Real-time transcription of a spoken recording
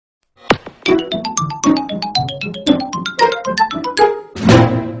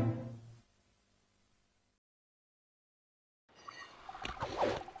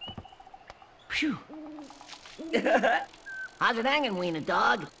Phew. How's it hanging, wiener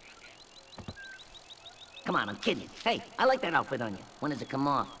dog? Come on, I'm kidding. Hey, I like that outfit on you. When does it come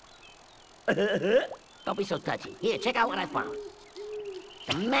off? Don't be so touchy. Here, check out what I found.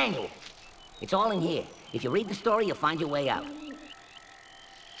 The manual. It's all in here. If you read the story, you'll find your way out.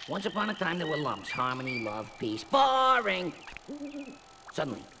 Once upon a time, there were lumps. Harmony, love, peace. Boring!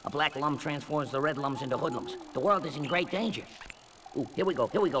 Suddenly, a black lum transforms the red lums into hoodlums. The world is in great danger. Ooh, here we go,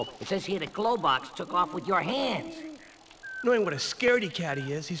 here we go. It says here that Glowbox took off with your hands. Knowing what a scaredy cat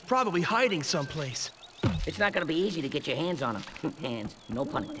he is, he's probably hiding someplace. It's not gonna be easy to get your hands on him. Hands, no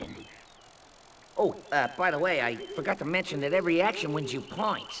pun intended. Oh, by the way, I forgot to mention that every action wins you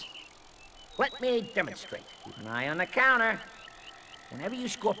points. Let me demonstrate. Keep an eye on the counter. Whenever you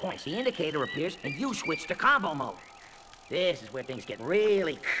score points, the indicator appears and you switch to combo mode. This is where things get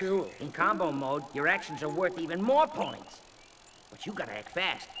really cool. In combo mode, your actions are worth even more points. But you gotta act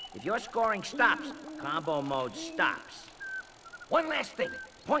fast. If your scoring stops, combo mode stops. One last thing.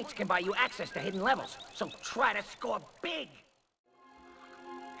 Points can buy you access to hidden levels, so try to score big.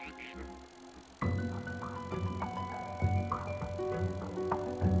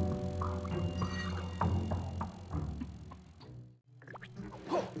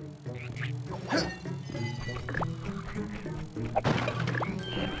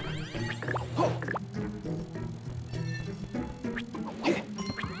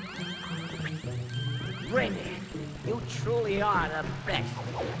 Rayman, you truly are the best.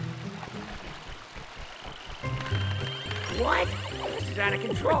 What? This is out of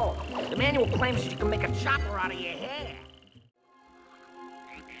control. The manual claims that you can make a chopper out of your hair.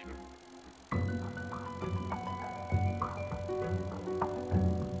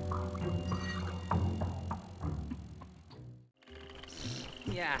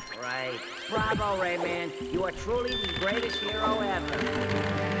 Yeah, right. Bravo, Rayman. You are truly the greatest hero ever.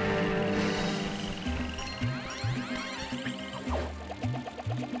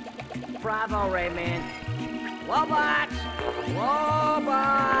 Bravo, Rayman. Glowbox!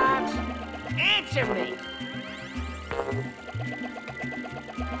 Glowbox! Answer me!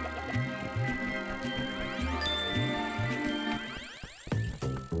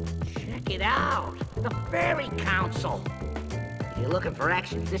 Check it out! The Fairy Council! If you're looking for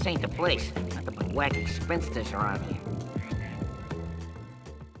action, this ain't the place. Nothing but wacky spinsters around here.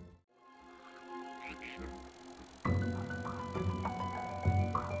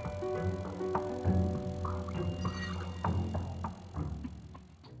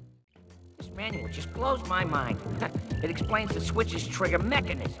 Manual just blows my mind. It explains the switch's trigger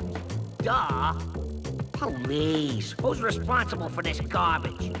mechanism. Duh! Police! Who's responsible for this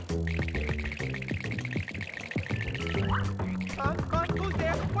garbage? Who's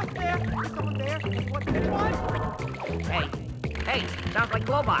there? What's there? Is someone there? What? Hey, sounds like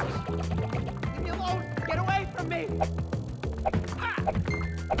Glowbox. Leave me alone! Get away from me!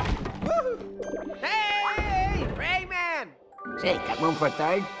 Woo! Hey! Rayman! Say, got room for a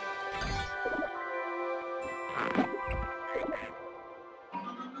third?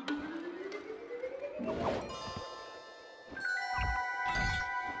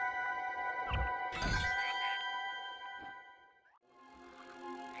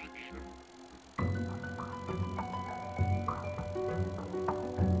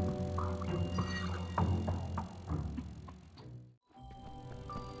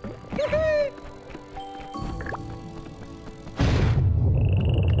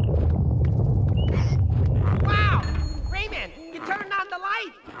 Wow! Rayman, you turned on the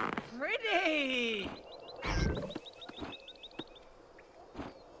light! Pretty!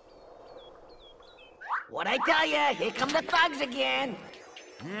 What'd I tell ya? Here come the thugs again!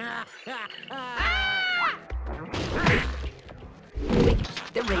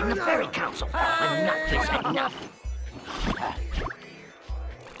 They're raiding the Fairy Council. Enough is enough.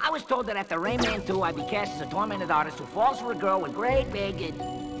 I was told that after Rayman 2, I'd be cast as a tormented artist who falls for a girl with great big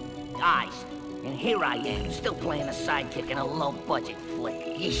eyes. And here I am, still playing a sidekick in a low-budget flick.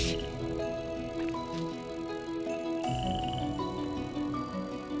 Yeesh.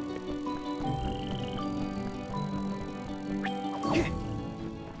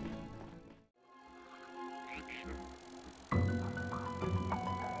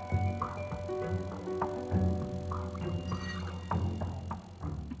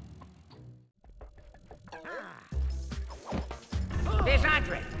 There's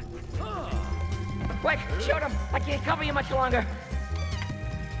Andre. Quick, shoot him. I can't cover you much longer.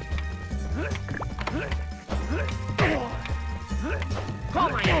 Call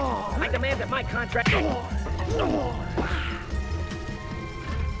my agent. I demand that my contract...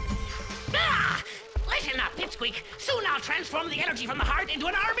 Ah! Listen up, Pipsqueak. Soon I'll transform the energy from the heart into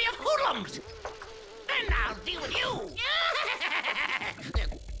an army of hoodlums. And I'll deal with you.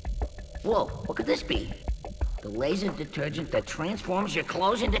 Whoa, what could this be? The laser detergent that transforms your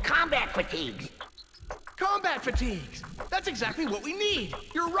clothes into combat fatigues. Combat fatigues! That's exactly what we need!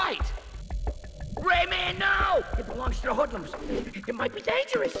 You're right! Rayman, no! It belongs to the hoodlums. It might be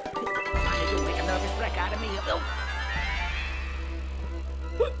dangerous. You'll make a nervous wreck out of me.